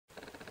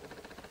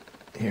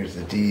Here's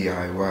the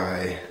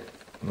DIY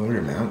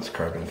motor mounts,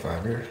 carbon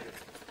fiber,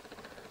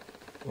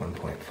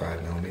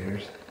 1.5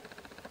 millimeters.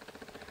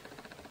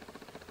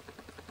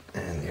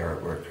 And the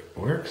artwork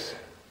works.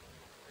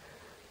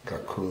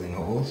 Got cooling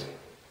holes.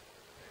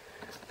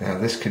 Now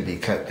this could be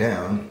cut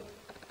down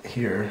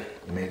here,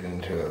 made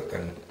into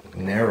a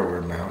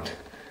narrower mount,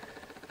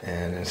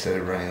 and instead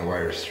of running the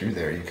wires through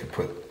there, you could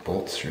put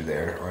bolts through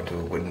there onto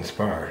a wooden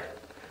spar.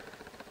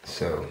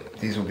 So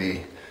these will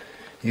be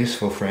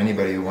useful for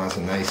anybody who wants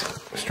a nice,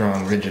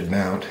 strong, rigid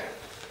mount,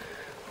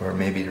 or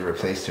maybe to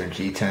replace their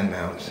G10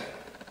 mounts.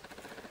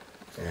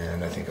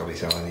 And I think I'll be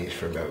selling these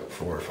for about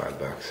 $4 or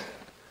 $5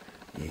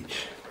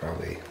 each,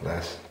 probably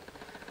less.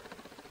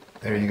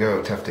 There you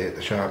go, tough day at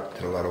the shop,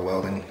 did a lot of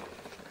welding,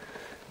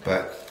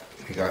 but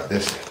we got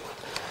this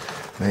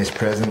nice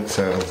present.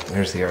 So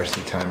there's the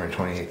RC Timer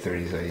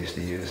 2830s I used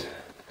to use,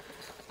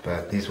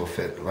 but these will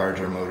fit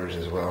larger motors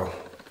as well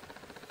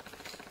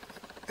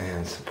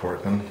and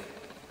support them.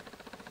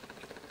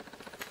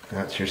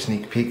 That's your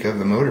sneak peek of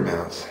the motor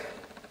mounts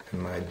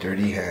in my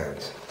dirty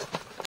hands.